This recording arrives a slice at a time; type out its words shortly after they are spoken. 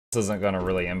This isn't gonna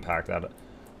really impact that.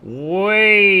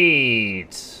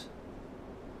 Wait!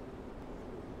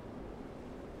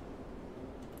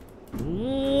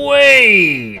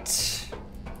 Wait!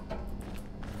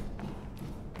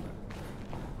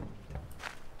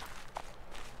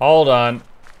 Hold on.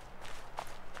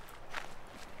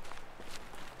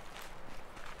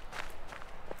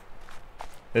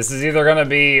 This is either gonna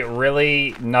be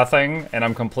really nothing and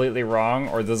I'm completely wrong,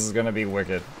 or this is gonna be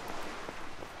wicked.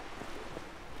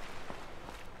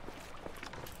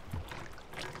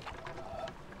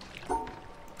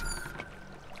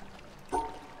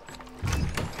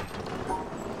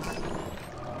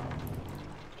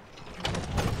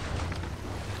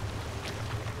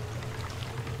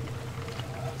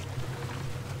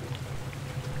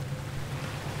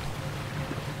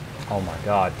 Oh my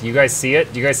god. Do you guys see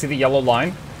it? Do you guys see the yellow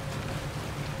line?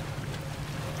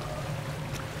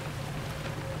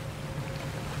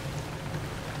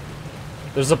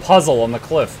 There's a puzzle on the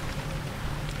cliff.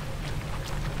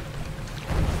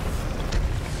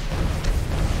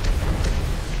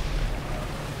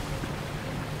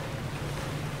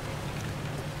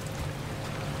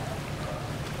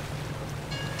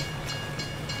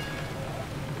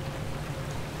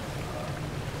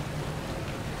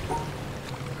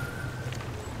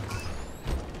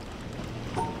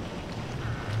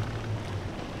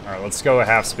 Alright, let's go at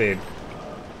half speed.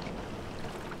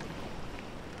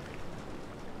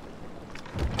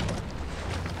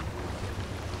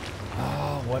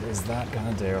 Oh, what is that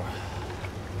gonna do?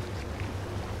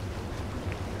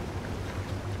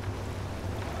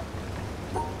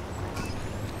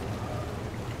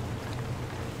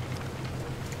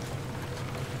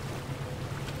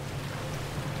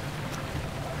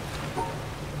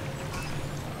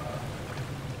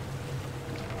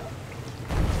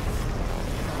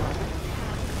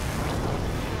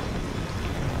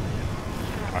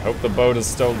 I hope the boat is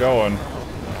still going.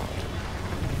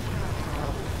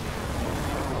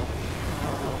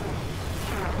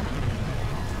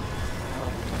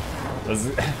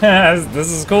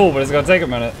 This is cool, but it's gonna take a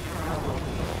minute.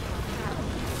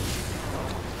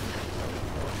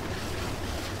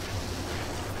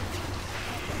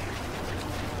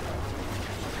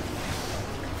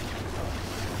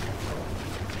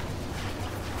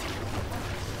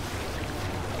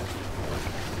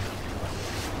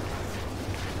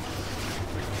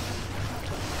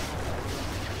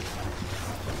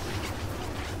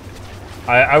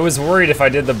 I was worried if I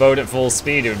did the boat at full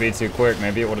speed, it would be too quick.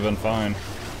 Maybe it would have been fine.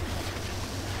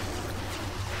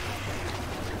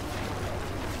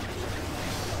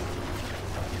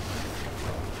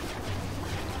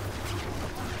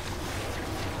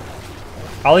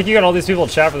 I like you got all these people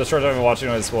chat for the short time I've been watching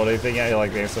this. What do you think? Yeah, you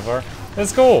like the game so far?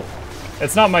 It's cool.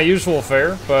 It's not my usual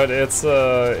fare, but it's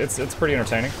pretty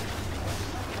entertaining.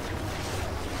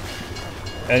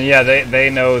 And yeah, they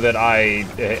know that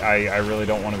I really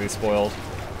don't want to be spoiled.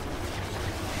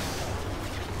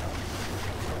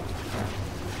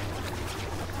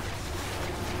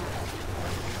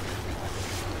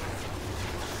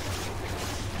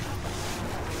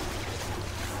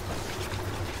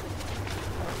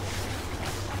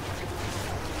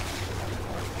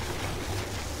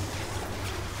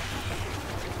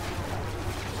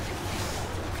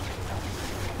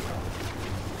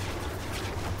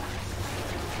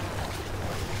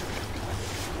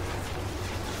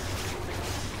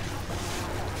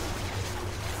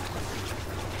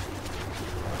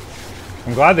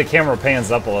 I'm glad the camera pans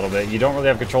up a little bit. You don't really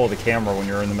have control of the camera when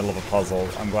you're in the middle of a puzzle.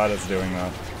 I'm glad it's doing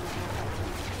that.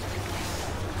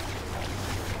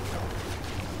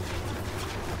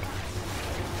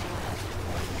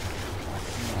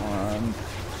 Come on.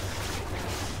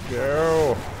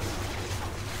 Go.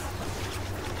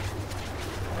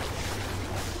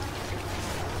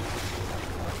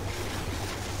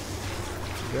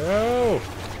 Go.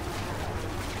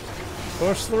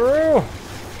 Push through.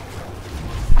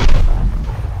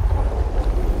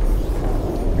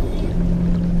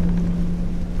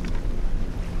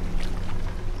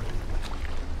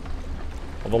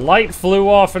 The light flew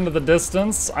off into the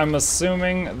distance. I'm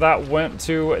assuming that went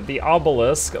to the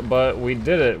obelisk, but we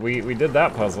did it. We did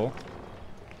that puzzle.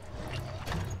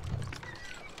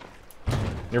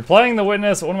 You're playing The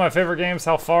Witness, one of my favorite games.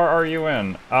 How far are you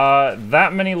in?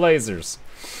 That many lasers.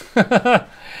 That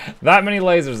many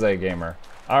lasers, A-Gamer.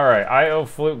 Alright, I owe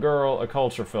Flute Girl a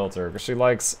culture filter, because she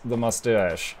likes the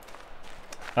mustache.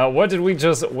 What did we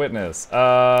just witness?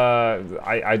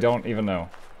 I don't even know.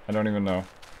 I don't even know.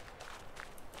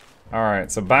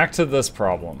 Alright, so back to this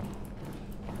problem.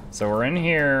 So we're in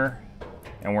here,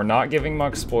 and we're not giving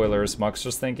Muck spoilers. Muck's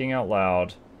just thinking out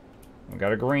loud. We've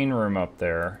got a green room up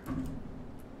there.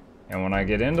 And when I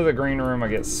get into the green room, I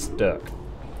get stuck.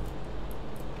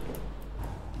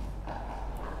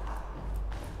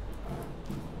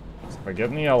 So if I get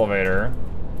in the elevator,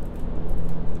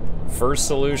 first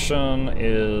solution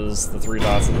is the 3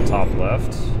 dots at the top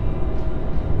left.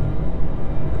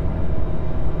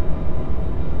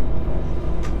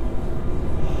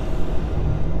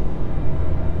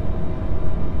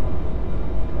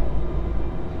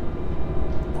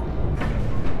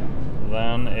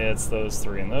 Then it's those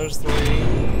 3 and those 3.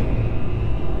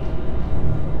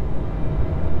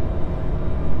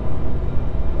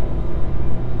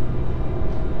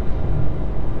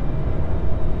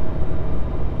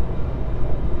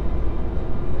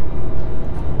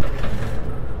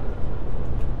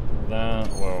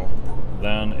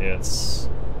 Then it's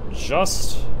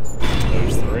just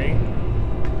those 3.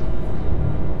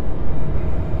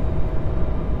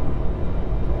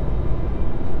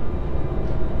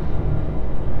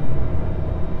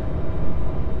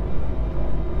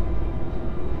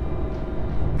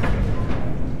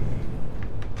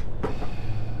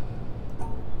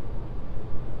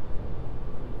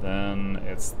 Then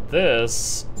it's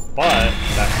this, but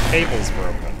that cable's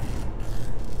broken.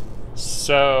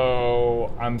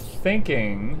 So I'm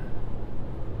thinking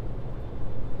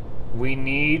we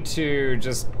need to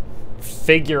just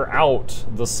figure out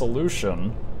the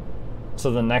solution to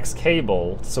the next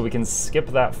cable so we can skip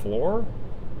that floor.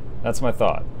 That's my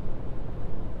thought.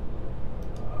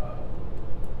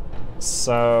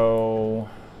 So,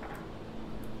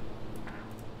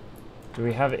 do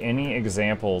we have any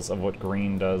examples of what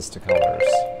green does to colors?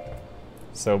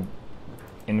 So,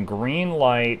 in green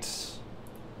light,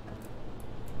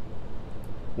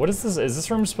 what is this? Is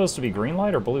this room supposed to be green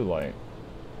light or blue light?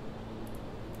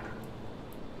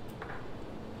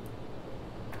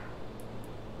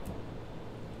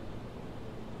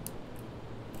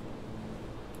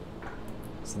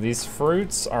 So these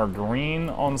fruits are green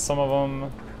on some of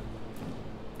them,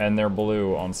 and they're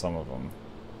blue on some of them.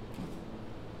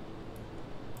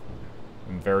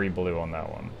 And very blue on that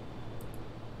one.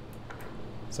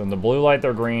 So in the blue light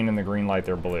they're green, in the green light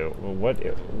they're blue.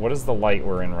 What is the light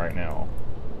we're in right now?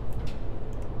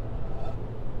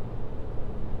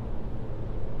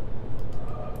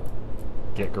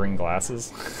 Get green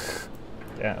glasses?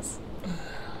 Yes.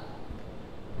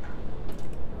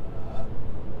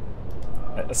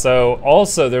 So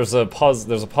also there's a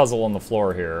puzzle on the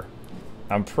floor here.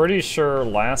 I'm pretty sure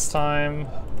last time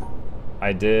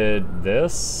I did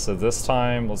this, so this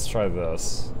time let's try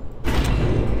this.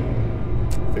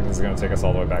 I think this is going to take us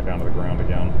all the way back down to the ground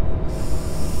again.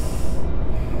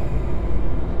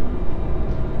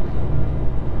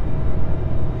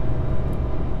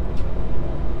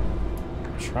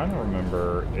 I'm trying to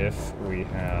remember if we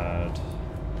had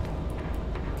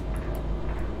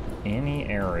any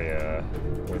area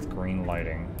with green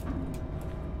lighting.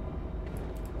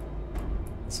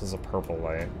 This is a purple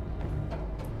light.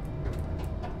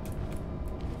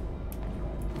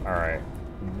 Alright.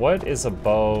 What is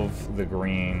above the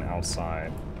green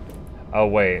outside? Oh,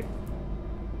 wait.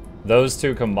 Those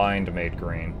two combined made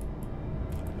green.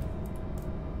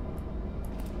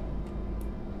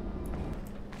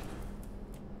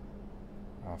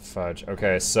 Oh, fudge.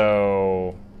 Okay,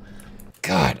 so...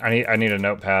 God, I need a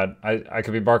notepad. I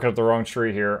could be barking up the wrong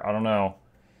tree here. I don't know.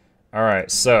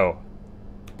 Alright, so...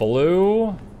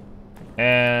 Blue...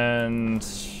 And...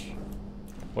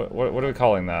 What are we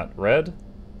calling that? Red?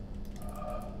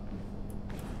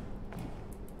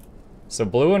 So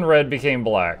blue and red became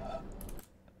black.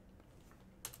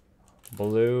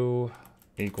 Blue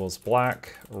equals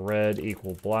black. Red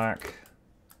equal black.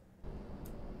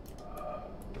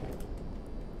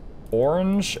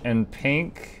 Orange and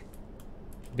pink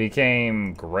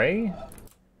became gray.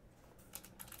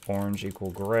 Orange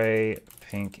equal gray.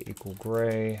 Pink equal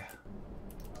gray.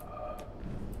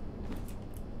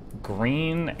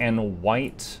 Green and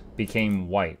white became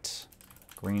white.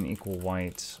 Green equal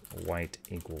white, white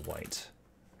equal white.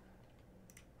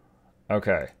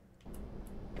 Okay.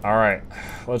 All right.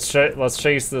 Let's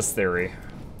chase this theory.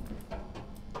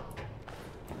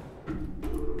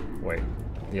 Wait,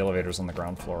 the elevator's on the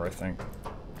ground floor, I think.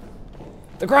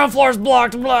 The ground floor is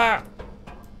blocked, blah!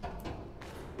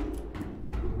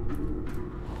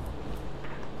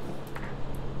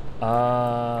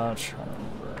 Trying to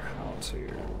remember how to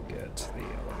get to the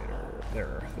elevator.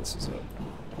 There, this is it.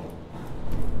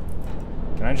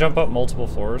 Can I jump up multiple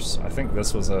floors? I think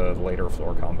this was a later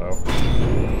floor combo.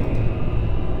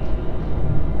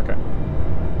 Okay.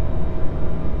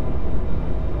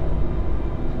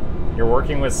 You're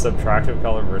working with subtractive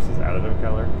color versus additive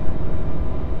color?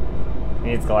 He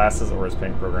needs glasses or his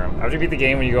paint program. After you beat the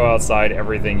game, when you go outside,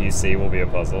 everything you see will be a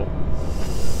puzzle.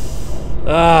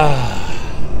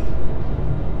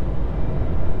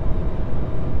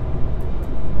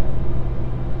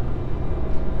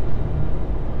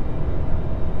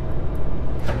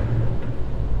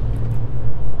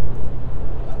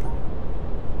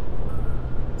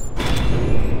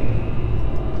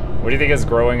 What do you think is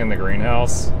growing in the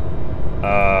greenhouse?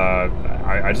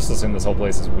 I just assume this whole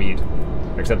place is weed.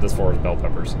 Except this floor is bell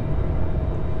peppers.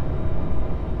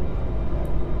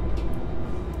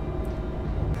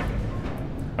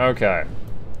 Okay.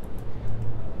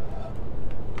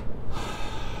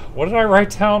 What did I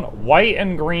write down? White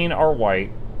and green are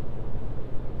white.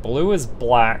 Blue is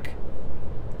black.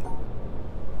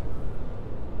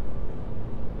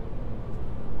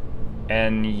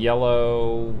 And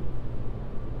yellow...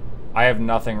 I have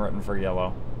nothing written for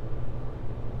yellow.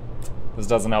 This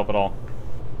doesn't help at all.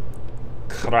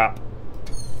 Crap.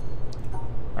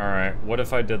 Alright, what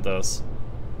if I did this?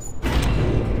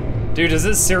 Dude, does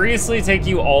it seriously take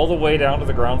you all the way down to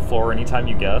the ground floor anytime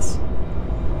you guess?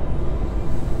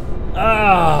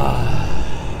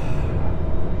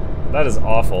 That is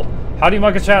awful. How do you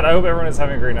muck a chat? I hope everyone is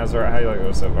having a great night. How do you like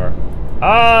it so far?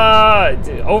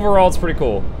 Overall, it's pretty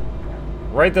cool.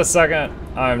 Right this second,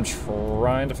 I'm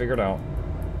trying to figure it out.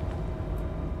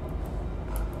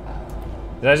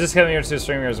 Did I just come here to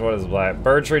streamers? What is black?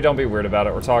 Bird tree, don't be weird about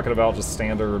it. We're talking about just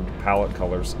standard palette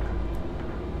colors.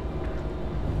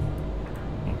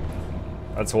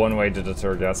 That's one way to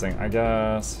deter guessing, I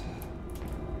guess.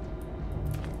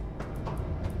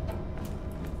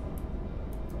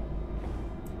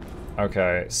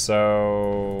 Okay,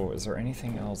 so is there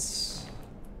anything else?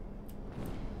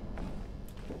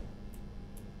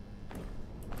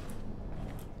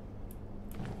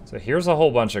 So here's a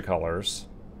whole bunch of colors.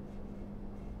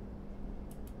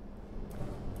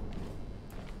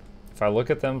 If I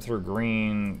look at them through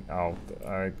green, oh,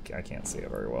 I can't see it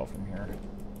very well from here.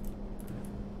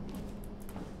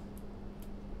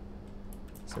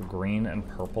 So green and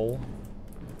purple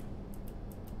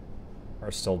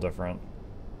are still different.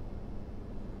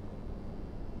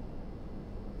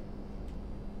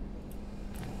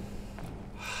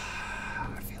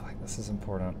 I feel like this is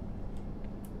important.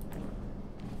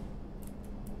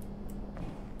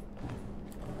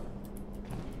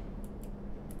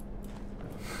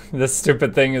 This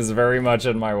stupid thing is very much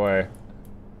in my way.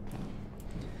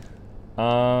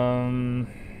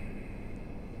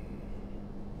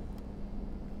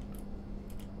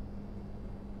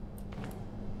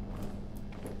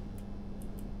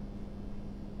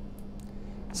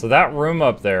 So that room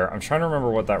up there, I'm trying to remember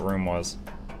what that room was.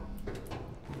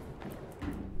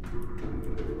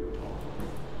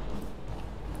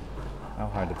 How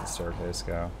high did the staircase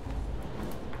go?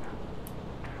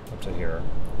 Up to here.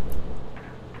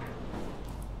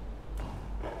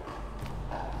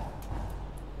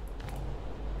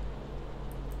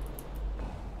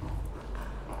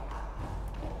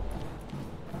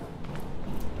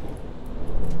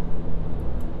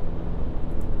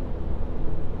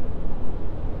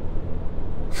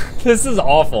 This is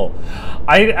awful.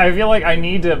 I feel like I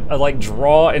need to like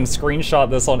draw and screenshot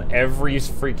this on every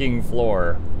freaking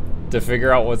floor to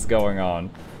figure out what's going on.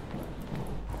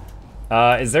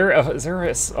 Is there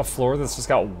a floor that's just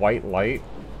got white light?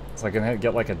 So I can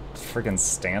get like a freaking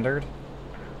standard?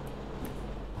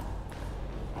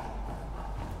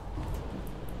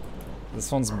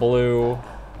 This one's blue.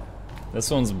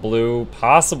 This one's blue,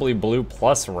 possibly blue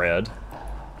plus red.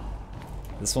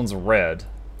 This one's red.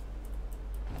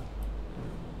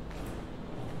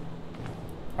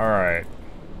 Alright.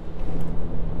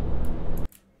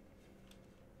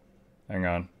 Hang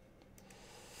on.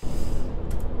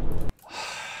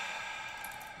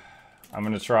 I'm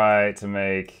gonna try to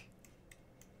make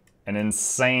an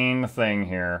insane thing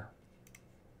here.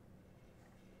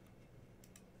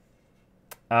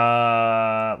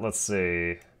 Let's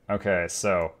see. Okay,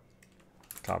 so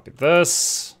copy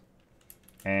this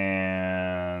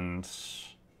and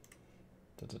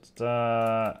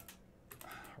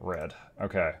red.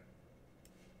 Okay.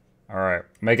 Alright,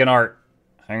 making art.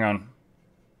 Hang on.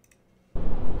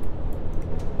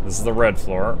 This is the red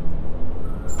floor.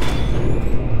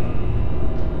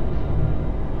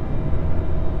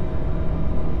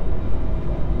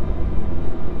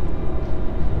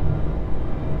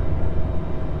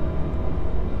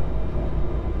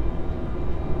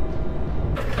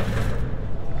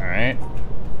 Alright.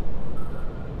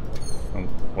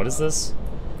 What is this?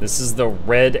 This is the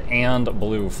red and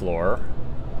blue floor.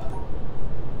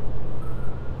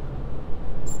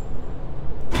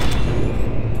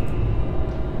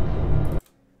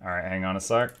 Alright, hang on a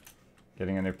sec.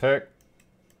 Getting a new pick.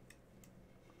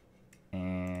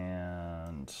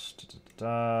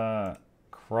 da.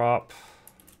 Crop.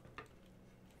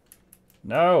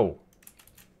 No.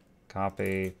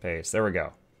 Copy, paste. There we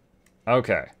go.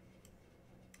 Okay.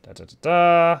 Da da da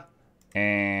da.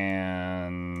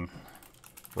 And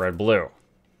red, blue.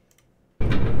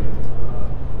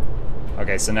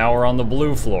 Okay, so now we're on the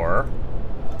blue floor.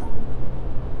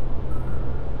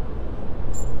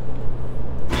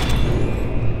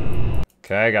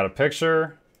 Okay, got a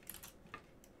picture.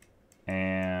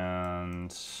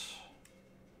 And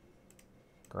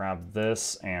grab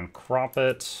this and crop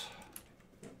it.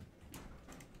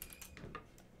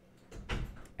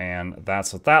 And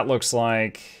that's what that looks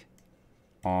like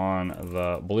on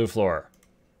the blue floor.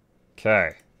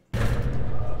 Okay.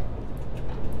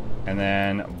 And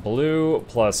then blue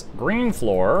plus green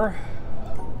floor.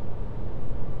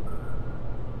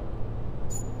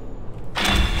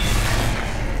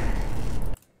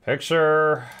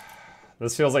 Picture.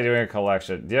 This feels like doing a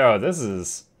collection. Yo, this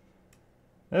is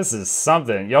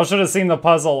something. Y'all should have seen the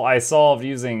puzzle I solved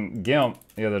using GIMP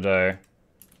the other day.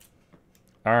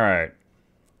 All right.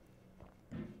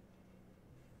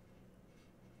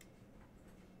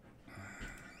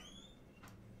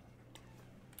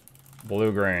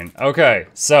 Blue, green. Okay,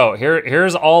 so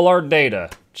here's all our data.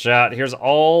 Chat, here's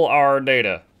all our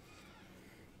data.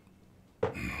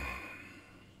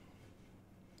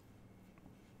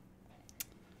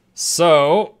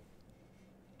 So,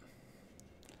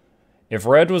 if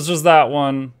red was just that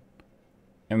one,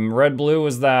 and red blue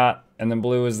was that, and then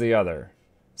blue is the other.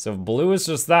 So if blue is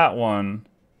just that one,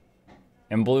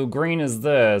 and blue green is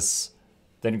this,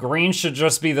 then green should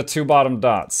just be the two bottom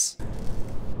dots.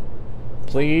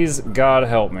 Please, God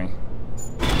help me.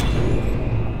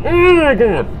 Oh my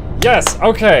God! Yes,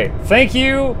 okay. Thank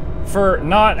you for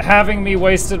not having me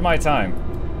wasted my time.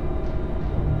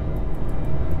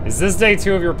 Is this day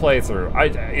 2 of your playthrough?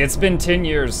 It's been 10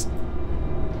 years.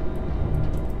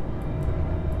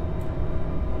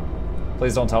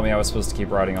 Please don't tell me I was supposed to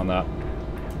keep writing on that.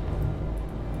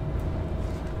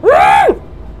 Woo!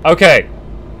 Okay.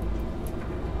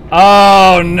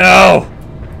 Oh no!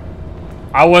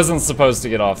 I wasn't supposed to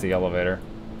get off the elevator.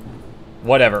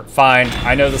 Whatever, fine.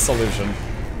 I know the solution.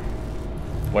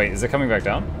 Wait, is it coming back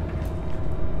down?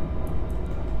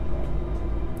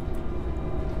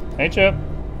 Hey, Chip.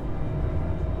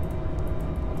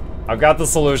 I've got the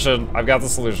solution. I've got the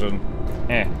solution.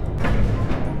 Eh.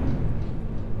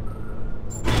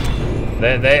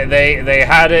 They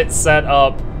had it set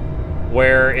up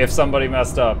where if somebody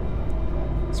messed up.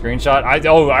 Screenshot.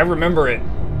 I remember it.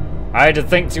 I had to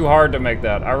think too hard to make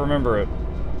that. I remember it.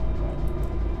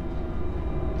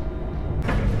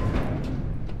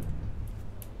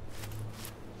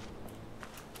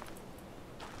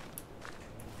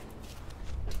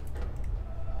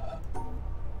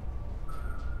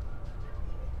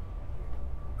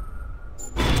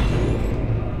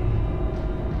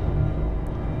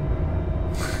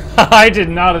 I did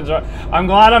not enjoy. I'm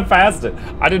glad I'm past it.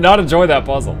 I did not enjoy that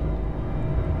puzzle.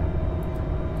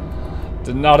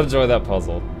 Did not enjoy that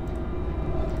puzzle.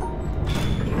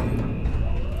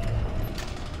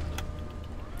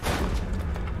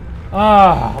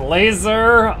 Ah,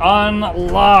 laser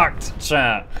unlocked,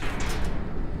 chat.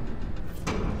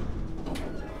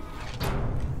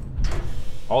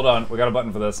 Hold on, we got a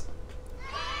button for this.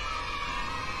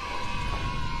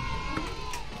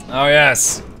 Oh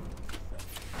yes.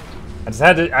 I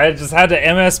just had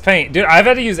to MS Paint. Dude, I've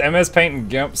had to use MS Paint and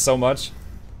GIMP so much.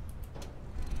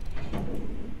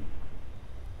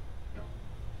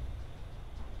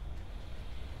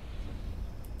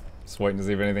 Just waiting to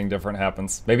see if anything different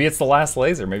happens. Maybe it's the last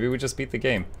laser. Maybe we just beat the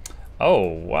game. Oh,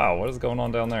 wow. What is going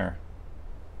on down there?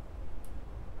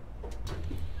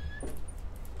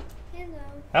 Hello.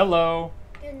 Hello.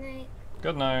 Good night.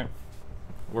 Good night.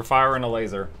 We're firing a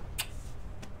laser.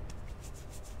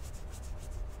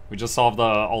 We just solved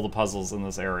all the puzzles in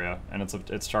this area, and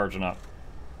it's charging up.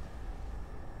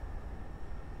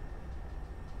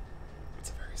 It's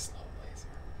a very slow laser.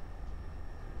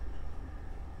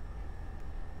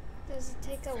 Does it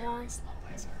take a long? Slow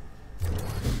laser.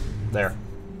 There.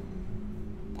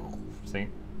 See?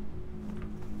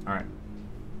 All right.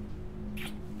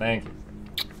 Thank you.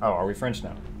 Oh, are we French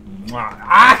now?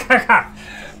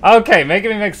 Okay, making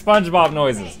me make SpongeBob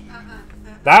noises.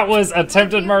 That was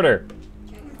attempted murder.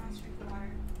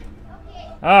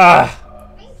 Ah.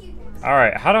 All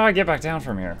right, how do I get back down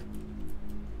from here?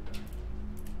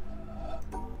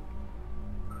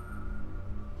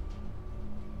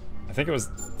 I think it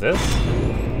was this?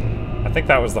 I think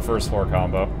that was the first floor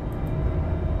combo.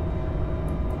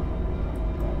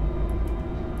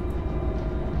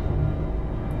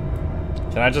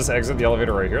 Can I just exit the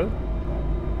elevator right here?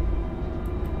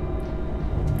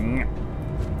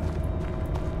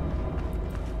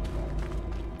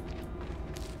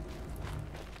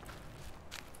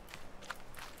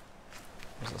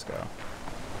 Where's this go?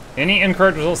 Any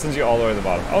incorrect result sends you all the way to the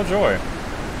bottom. Oh, joy.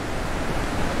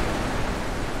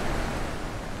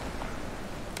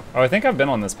 Oh, I think I've been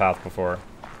on this path before.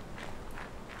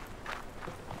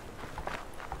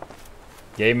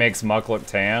 Gay makes Mukluk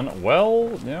tan.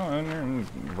 Well, you know, and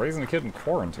raising a kid in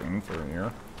quarantine for a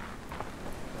year.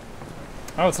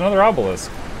 Oh, it's another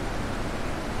obelisk.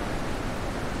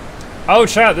 Oh,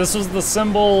 chat, this was the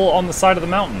symbol on the side of the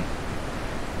mountain.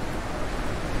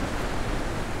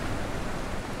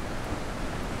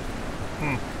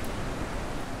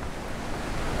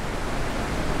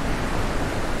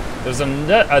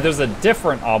 There's a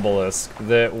different obelisk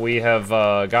that we have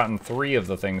gotten 3 of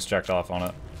the things checked off on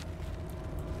it.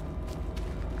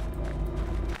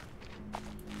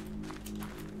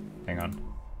 Hang on.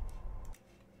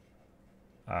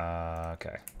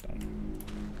 Okay, done.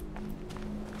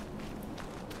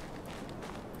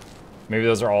 Maybe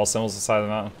those are all symbols aside of the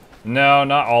mountain? No,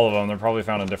 not all of them. They're probably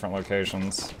found in different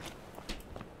locations.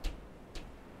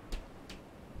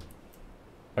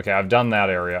 Okay, I've done that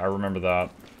area. I remember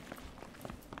that.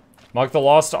 Mark the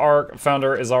Lost Ark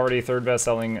founder is already 3rd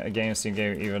best-selling game Steam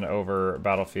game, even over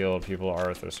Battlefield. People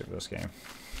are thirsty for this game.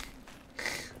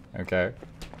 Okay.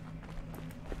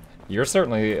 You're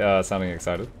certainly sounding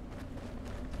excited.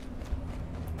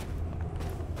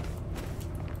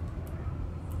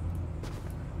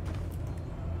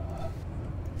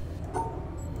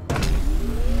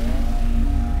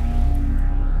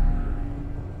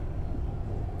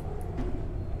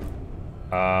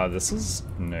 This is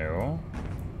new.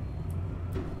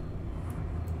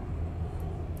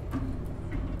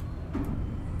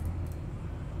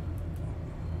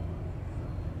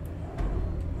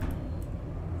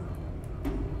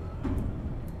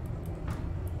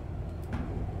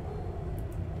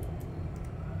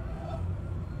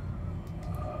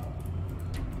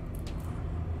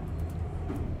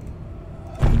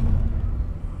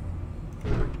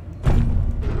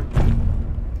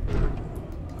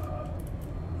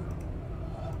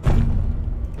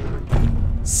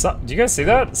 So, do you guys see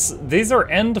that? These are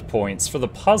endpoints for the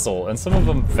puzzle, and some of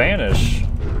them vanish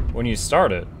when you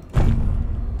start it.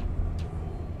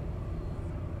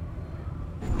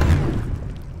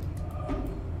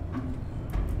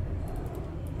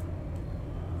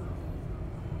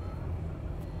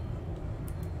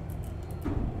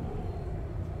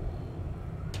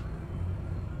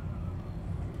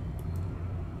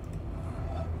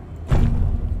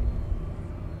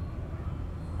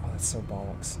 Oh, that's so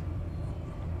bollocks.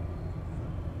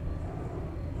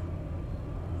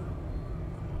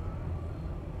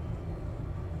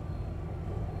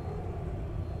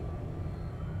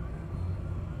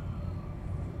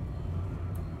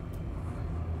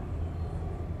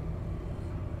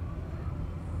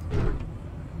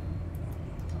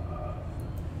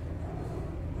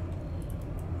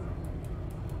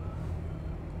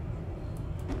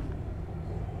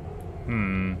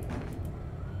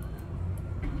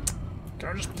 Can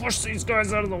I just push these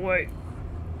guys out of the way?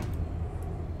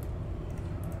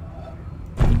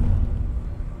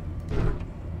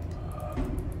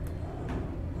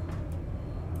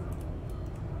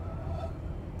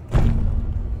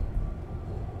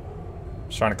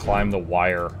 Just trying to climb the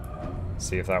wire.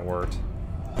 See if that worked.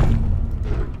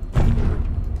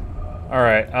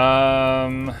 Alright,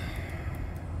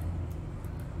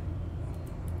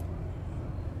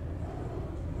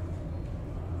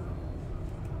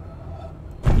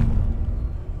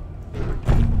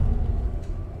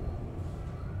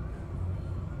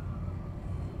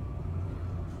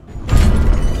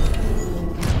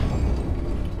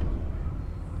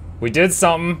 we did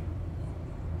something.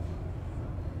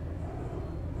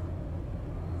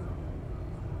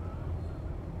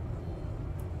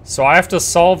 So I have to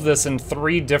solve this in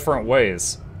 3 different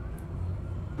ways.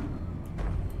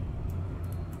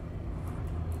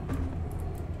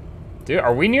 Dude,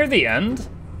 are we near the end?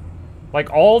 Like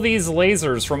all these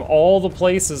lasers from all the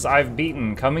places I've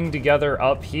beaten coming together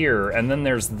up here, and then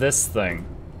there's this thing.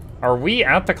 Are we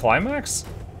at the climax?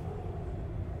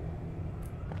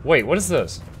 Wait, what is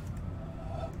this?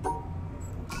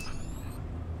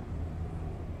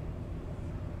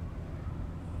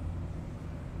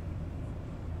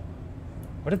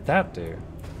 What did that do?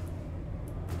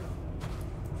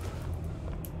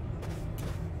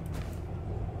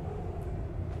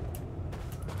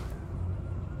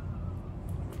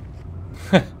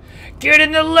 Get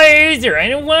in the laser! I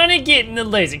don't want to get in the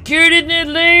laser. Get in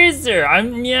the laser!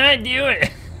 I'm not doing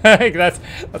it. that's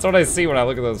what I see when I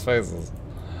look at those faces.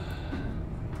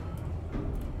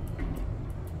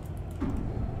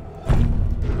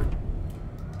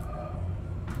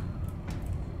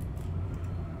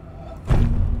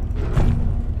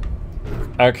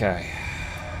 Okay.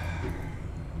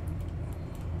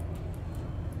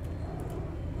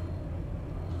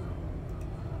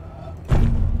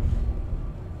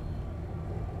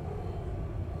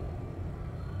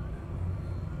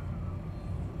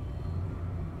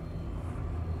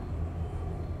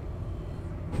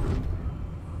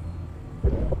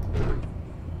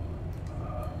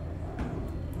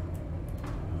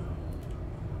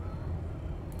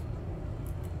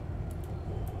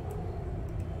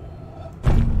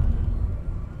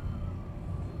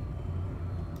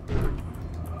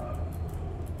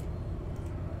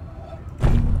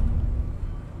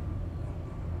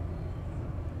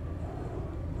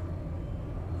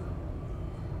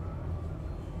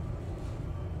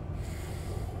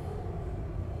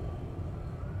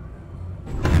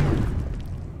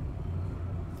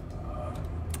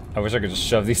 I wish I could just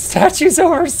shove these statues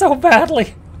over so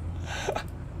badly.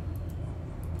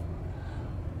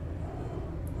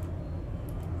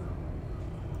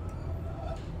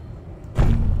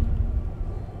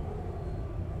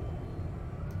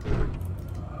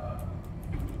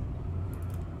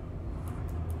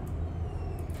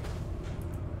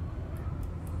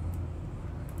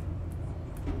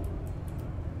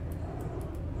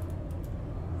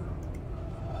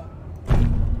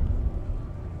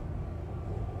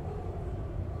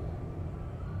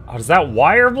 Oh, does that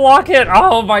wire block it?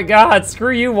 Oh my god,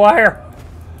 screw you, wire.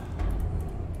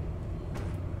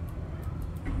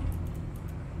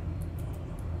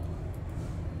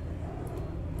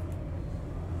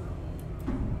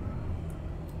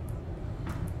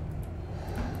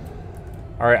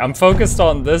 Alright, I'm focused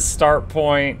on this start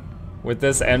point with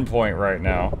this end point right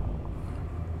now.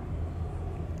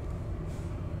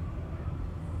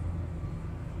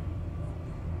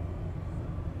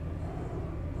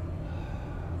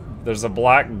 There's a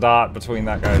black dot between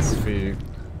that guy's feet.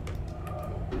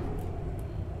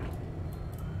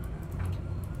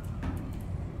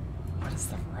 What is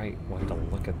the right way to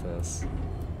look at this?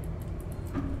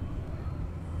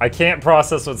 I can't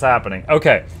process what's happening.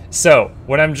 Okay, so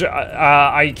when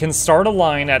I can start a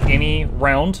line at any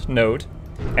round node,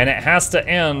 and it has to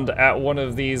end at one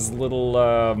of these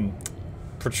little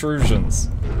protrusions.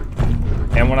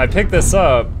 And when I pick this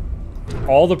up,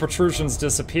 all the protrusions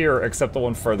disappear except the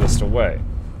one furthest away.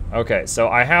 Okay, so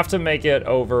I have to make it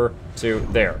over to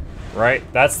there, right?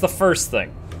 That's the first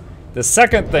thing. The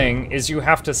second thing is you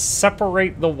have to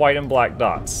separate the white and black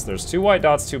dots. There's 2 white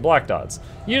dots, 2 black dots.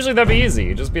 Usually that'd be easy.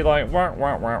 You'd just be like, wah,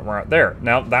 wah, wah, wah. There.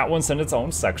 Now that one's in its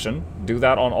own section. Do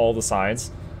that on all the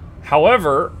sides.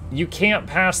 However, you can't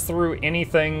pass through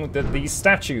anything that these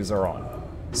statues are on.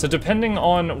 So depending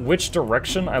on which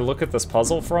direction I look at this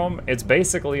puzzle from, it's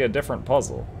basically a different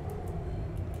puzzle.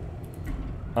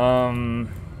 That's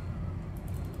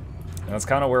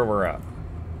kind of where we're at.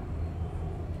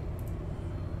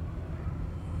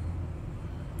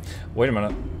 Wait a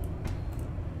minute.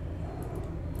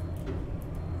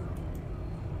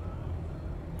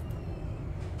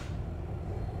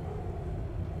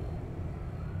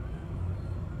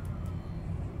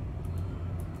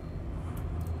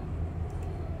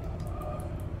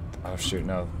 Oh shoot,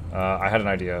 no. I had an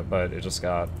idea, but it just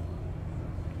got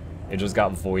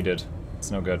voided.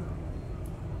 It's no good.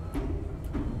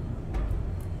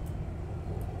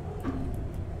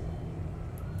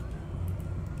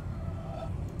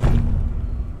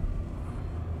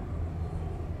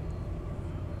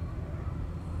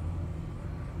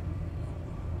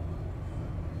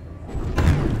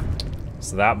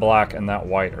 So that black and that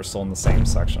white are still in the same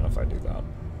section if I do that.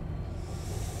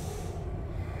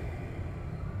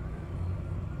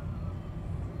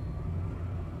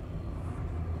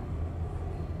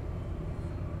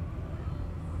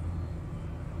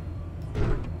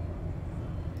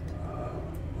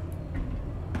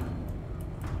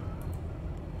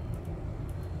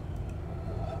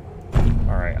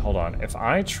 Alright, hold on. If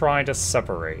I try to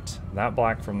separate that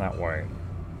black from that white,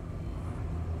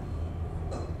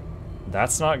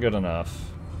 that's not good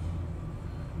enough.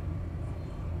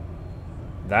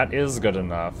 That is good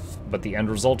enough, but the end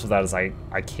result of that is I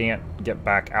can't get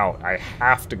back out. I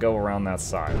have to go around that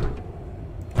side.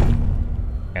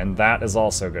 And that is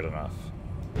also good enough.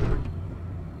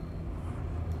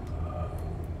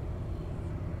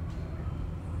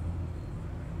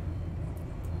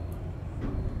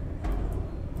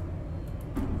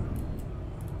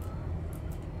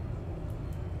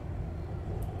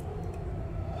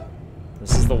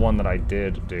 This is the one that I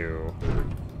did do.